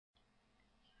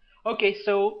Okay,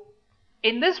 so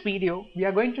in this video we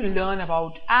are going to learn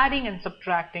about adding and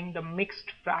subtracting the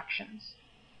mixed fractions.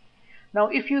 Now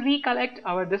if you recollect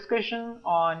our discussion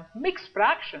on mixed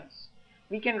fractions,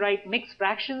 we can write mixed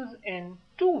fractions in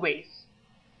two ways.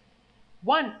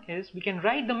 One is we can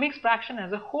write the mixed fraction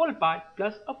as a whole part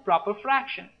plus a proper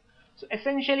fraction. So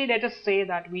essentially let us say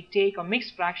that we take a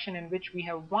mixed fraction in which we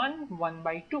have 1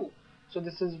 by 2. So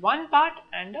this is one part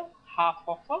and a half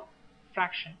of a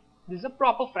fraction. This is a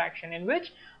proper fraction in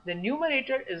which the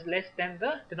numerator is less than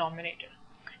the denominator.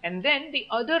 And then the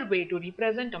other way to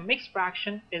represent a mixed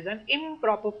fraction is an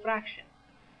improper fraction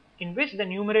in which the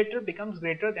numerator becomes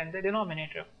greater than the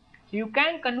denominator. So you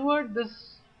can convert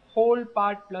this whole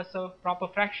part plus a proper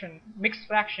fraction, mixed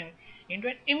fraction, into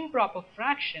an improper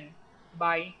fraction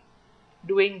by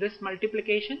doing this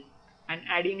multiplication and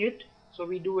adding it. So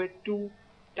we do it 2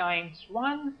 times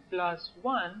 1 plus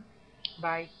 1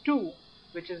 by 2,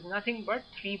 which is nothing but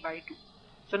 3 by 2.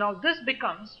 So now this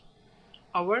becomes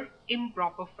our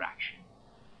improper fraction.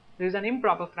 This is an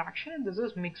improper fraction and this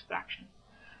is mixed fraction.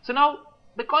 So now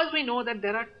because we know that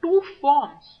there are two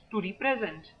forms to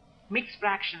represent mixed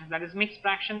fractions, that is mixed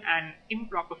fraction and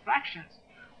improper fractions,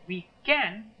 we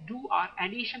can do our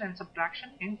addition and subtraction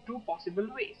in two possible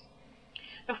ways.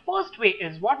 The first way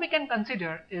is what we can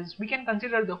consider is we can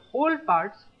consider the whole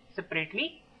parts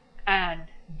separately and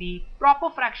the proper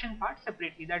fraction part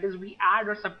separately. That is, we add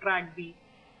or subtract the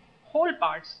whole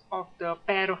parts of the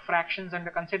pair of fractions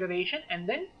under consideration, and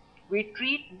then we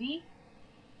treat the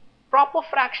proper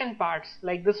fraction parts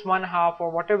like this 1/2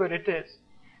 or whatever it is,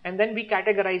 and then we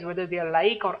categorize whether they are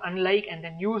like or unlike, and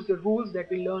then use the rules that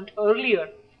we learned earlier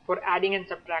for adding and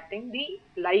subtracting the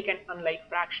like and unlike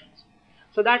fractions.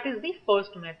 So that is the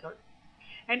first method.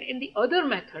 And in the other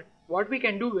method, what we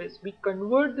can do is we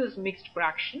convert this mixed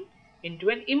fraction into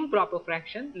an improper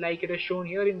fraction like it is shown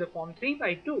here in the form 3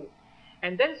 by 2,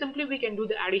 and then simply we can do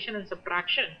the addition and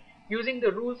subtraction using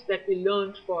the rules that we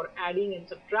learned for adding and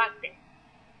subtracting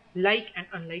like and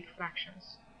unlike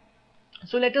fractions.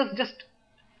 So let us just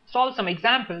solve some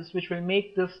examples which will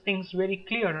make these things very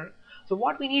clearer. So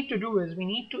what we need to do is we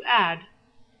need to add,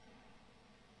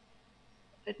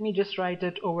 let me just write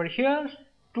it over here,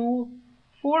 2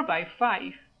 4 by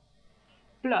 5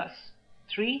 plus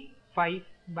 3 5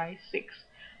 by 6.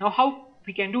 Now how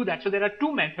we can do that? So there are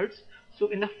two methods. So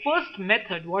in the first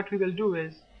method, what we will do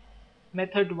is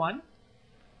method 1.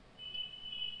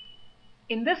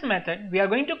 In this method, we are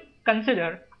going to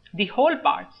consider the whole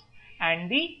parts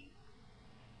and the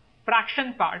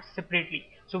fraction parts separately.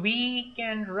 So we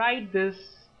can write this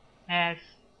as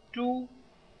 2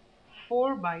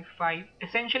 4 by 5.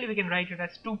 Essentially we can write it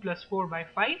as 2 plus 4 by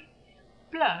 5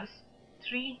 plus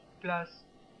 3 plus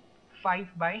 5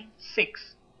 by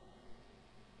 6.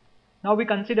 Now we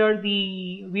consider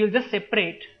we'll just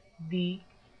separate the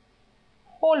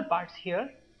whole parts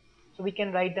here. So we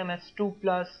can write them as 2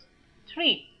 plus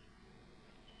 3.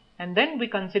 And then we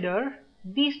consider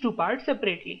these two parts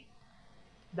separately.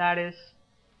 That is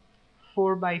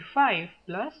 4 by 5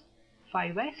 plus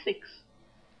 5 by 6.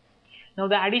 Now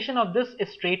the addition of this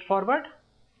is straightforward.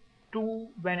 2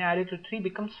 when added to 3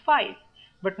 becomes 5.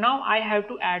 But now I have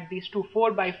to add these two,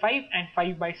 4 by 5 and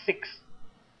 5 by 6.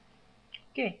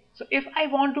 Okay, so if I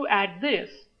want to add this,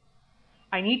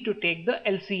 I need to take the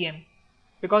LCM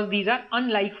because these are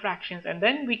unlike fractions, and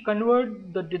then we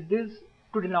convert these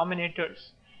two denominators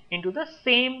into the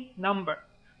same number.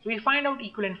 So we find out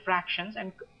equivalent fractions,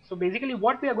 and so basically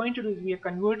what we are going to do is we are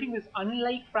converting these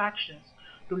unlike fractions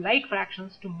to like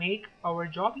fractions to make our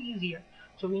job easier.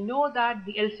 So we know that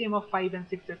the LCM of 5 and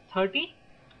 6 is 30.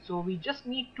 So we just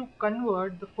need to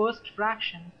convert the first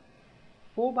fraction,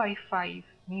 4 by 5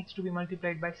 needs to be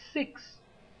multiplied by 6,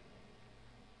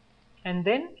 and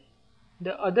then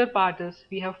the other part is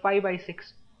we have 5 by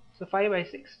 6, so 5 by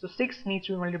 6, so 6 needs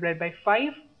to be multiplied by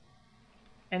 5,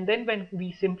 and then when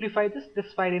we simplify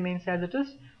this 5 remains as it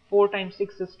is. 4 times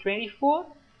 6 is 24,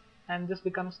 and this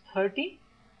becomes 30,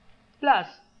 plus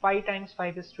 5 times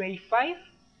 5 is 25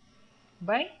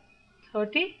 by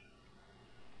 30.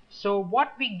 So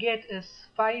what we get is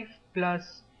 5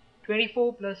 plus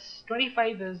 24 plus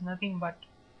 25 is nothing but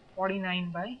 49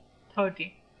 by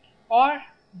 30, or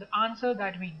the answer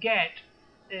that we get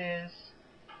is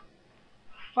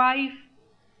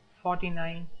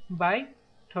 549 by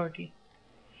 30.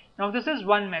 Now this is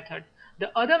one method.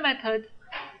 The other method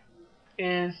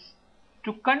is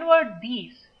to convert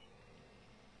these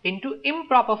into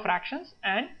improper fractions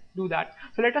and do that.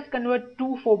 So let us convert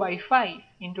 2 4 by 5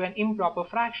 into an improper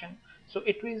fraction. So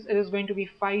it is going to be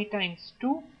 5 times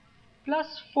 2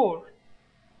 plus 4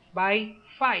 by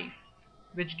 5,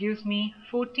 which gives me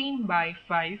 14 by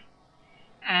 5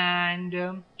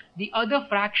 and the other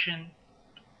fraction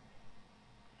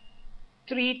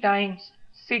 3 times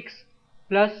 6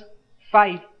 plus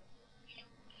 5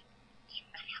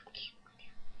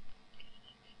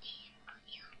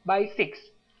 by 6.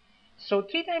 So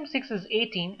 3 times 6 is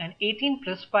 18, and 18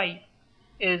 plus 5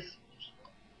 is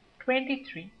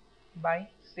 23 by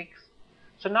 6.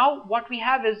 So now what we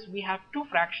have is we have two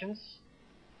fractions,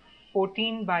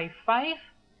 14 by 5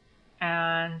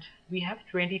 and we have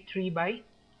 23 by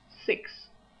 6.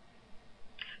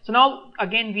 So now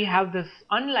again we have this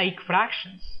unlike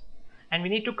fractions and we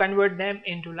need to convert them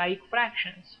into like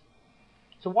fractions.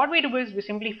 So what we do is we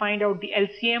simply find out the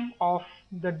LCM of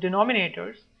the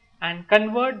denominators and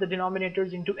convert the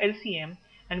denominators into LCM,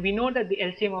 and we know that the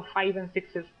LCM of 5 and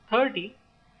 6 is 30.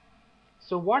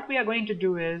 So what we are going to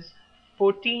do is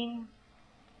 14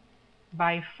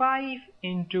 by 5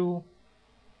 into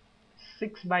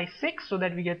 6 by 6, so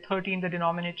that we get 30 in the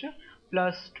denominator,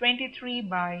 plus 23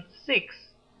 by 6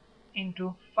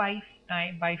 into 5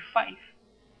 by 5.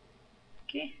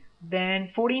 Okay,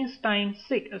 then 14 times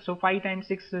 6, so 5 times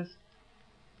 6 is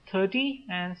 30,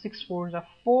 and 6 fours are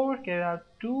 4, carry out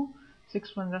 2,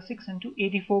 6 ones are 6, and 2,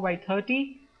 84 by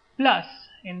 30, plus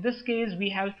in this case we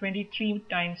have 23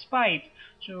 times 5,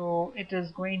 so it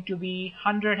is going to be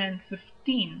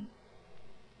 115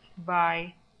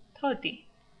 by 30.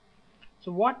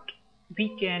 So what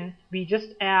we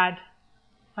just add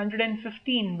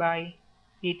 115 by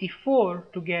 84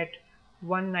 to get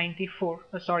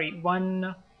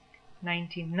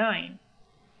 199.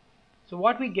 So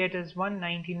what we get is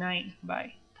 199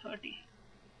 by 30.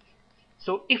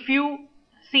 So if you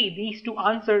see, these two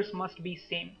answers must be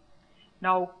same.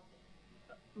 Now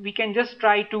we can just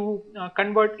try to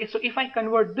convert. So if I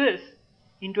convert this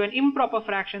into an improper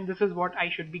fraction, this is what I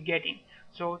should be getting.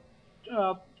 So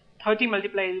 30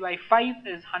 multiplied by 5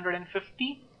 is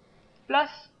 150 plus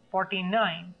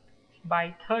 49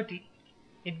 by 30.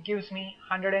 It gives me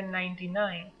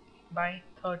 199 by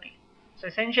 30. So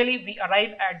essentially we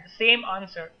arrive at the same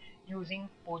answer using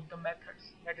both the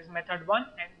methods, that is method 1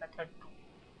 and method 2.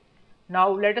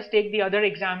 Now let us take the other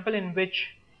example in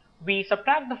which we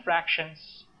subtract the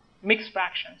fractions, mixed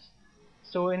fractions.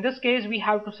 So in this case we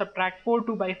have to subtract 4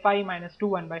 2 by 5 minus 2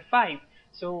 1 by 5.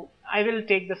 So I will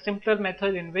take the simpler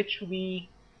method in which we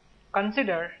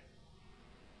consider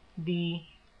the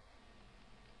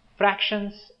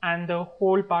fractions and the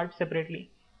whole part separately.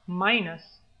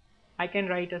 Minus, I can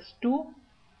write as 2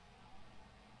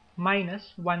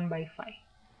 minus 1 by 5.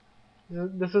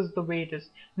 This is the way it is.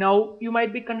 Now you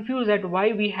might be confused at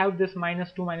why we have this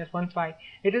minus 2 minus 1 5.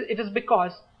 It is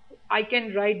because I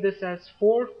can write this as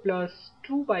 4 plus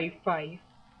 2 by 5,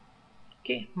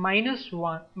 okay, minus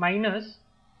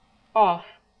of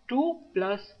 2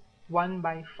 plus 1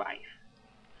 by 5.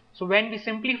 So when we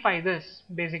simplify this,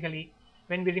 basically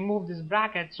when we remove this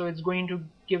bracket, so it's going to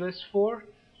give us 4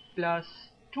 plus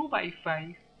 2 by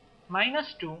 5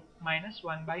 minus 2 minus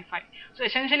 1 by 5. So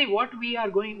essentially what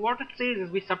it says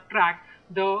is we subtract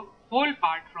the whole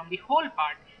part from the whole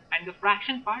part and the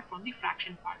fraction part from the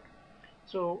fraction part.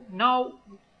 So now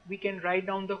we can write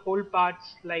down the whole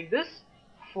parts like this: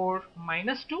 4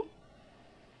 minus 2,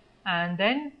 and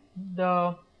then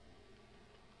the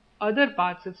other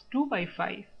parts is 2 by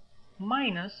 5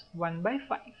 minus 1 by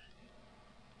 5.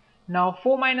 Now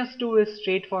 4 minus 2 is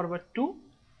straightforward 2,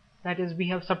 that is we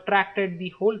have subtracted the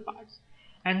whole parts,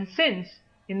 and since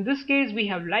in this case we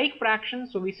have like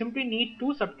fractions, so we simply need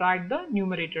to subtract the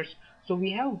numerators, so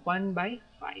we have 1 by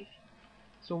 5.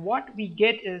 So what we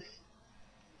get is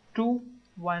 2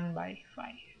 1 by 5.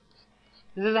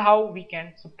 This is how we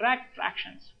can subtract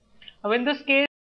fractions. Now in this case